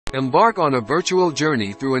Embark on a virtual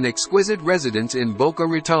journey through an exquisite residence in Boca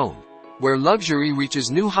Raton, where luxury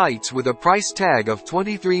reaches new heights with a price tag of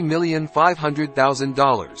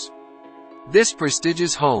 $23,500,000. This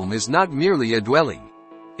prestigious home is not merely a dwelling.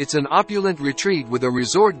 It's an opulent retreat with a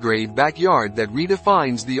resort-grade backyard that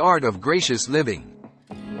redefines the art of gracious living.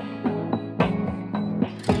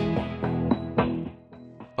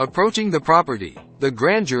 Approaching the property, the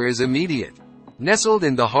grandeur is immediate. Nestled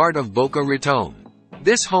in the heart of Boca Raton,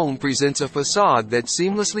 this home presents a facade that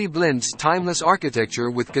seamlessly blends timeless architecture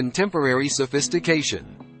with contemporary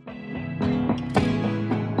sophistication.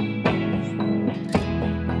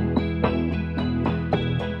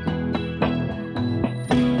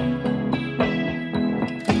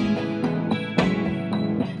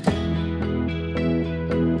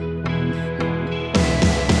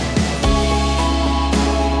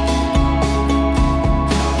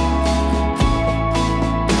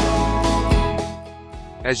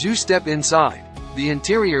 As you step inside, the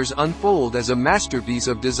interiors unfold as a masterpiece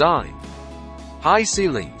of design. High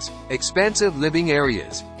ceilings, expansive living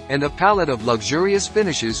areas, and a palette of luxurious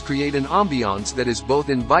finishes create an ambiance that is both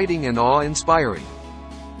inviting and awe-inspiring.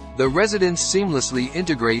 The residence seamlessly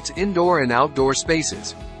integrates indoor and outdoor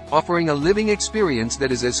spaces, offering a living experience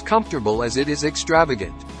that is as comfortable as it is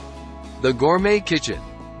extravagant. The gourmet kitchen,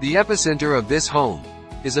 the epicenter of this home,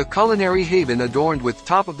 is a culinary haven adorned with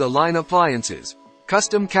top-of-the-line appliances,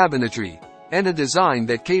 custom cabinetry, and a design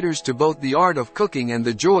that caters to both the art of cooking and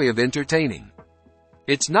the joy of entertaining.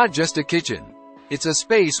 It's not just a kitchen. It's a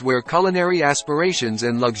space where culinary aspirations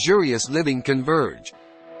and luxurious living converge.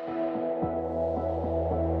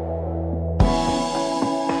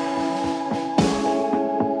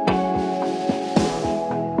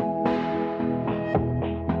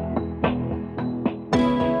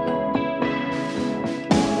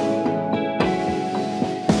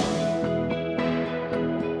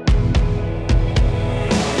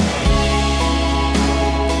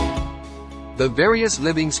 The various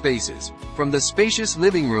living spaces, from the spacious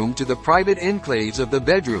living room to the private enclaves of the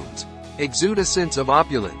bedrooms, exude a sense of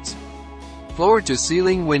opulence.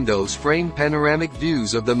 Floor-to-ceiling windows frame panoramic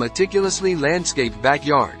views of the meticulously landscaped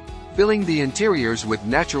backyard, filling the interiors with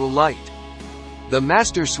natural light. The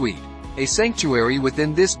master suite, a sanctuary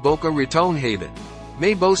within this Boca Raton haven,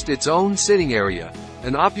 may boast its own sitting area,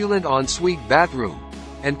 an opulent ensuite bathroom,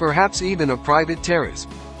 and perhaps even a private terrace,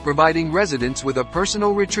 providing residents with a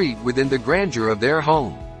personal retreat within the grandeur of their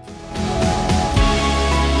home.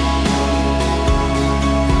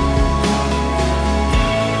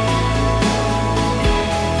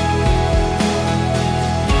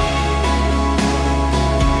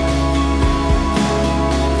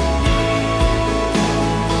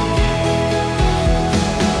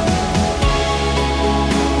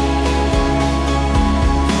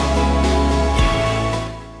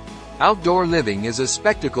 Outdoor living is a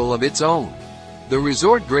spectacle of its own. The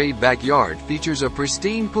resort-grade backyard features a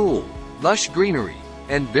pristine pool, lush greenery,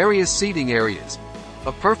 and various seating areas,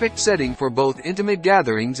 a perfect setting for both intimate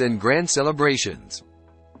gatherings and grand celebrations.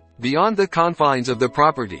 Beyond the confines of the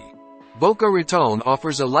property, Boca Raton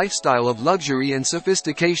offers a lifestyle of luxury and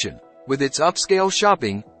sophistication, with its upscale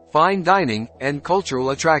shopping, fine dining, and cultural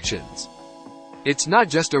attractions. It's not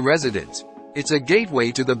just a residence, it's a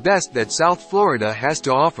gateway to the best that South Florida has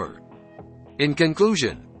to offer. In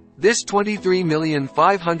conclusion, this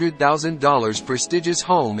 $23,500,000 prestigious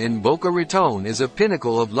home in Boca Raton is a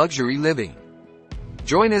pinnacle of luxury living.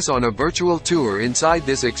 Join us on a virtual tour inside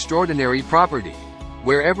this extraordinary property,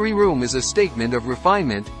 where every room is a statement of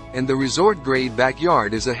refinement, and the resort-grade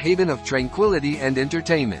backyard is a haven of tranquility and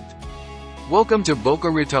entertainment. Welcome to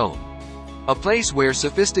Boca Raton, a place where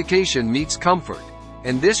sophistication meets comfort,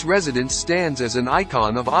 and this residence stands as an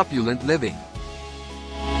icon of opulent living.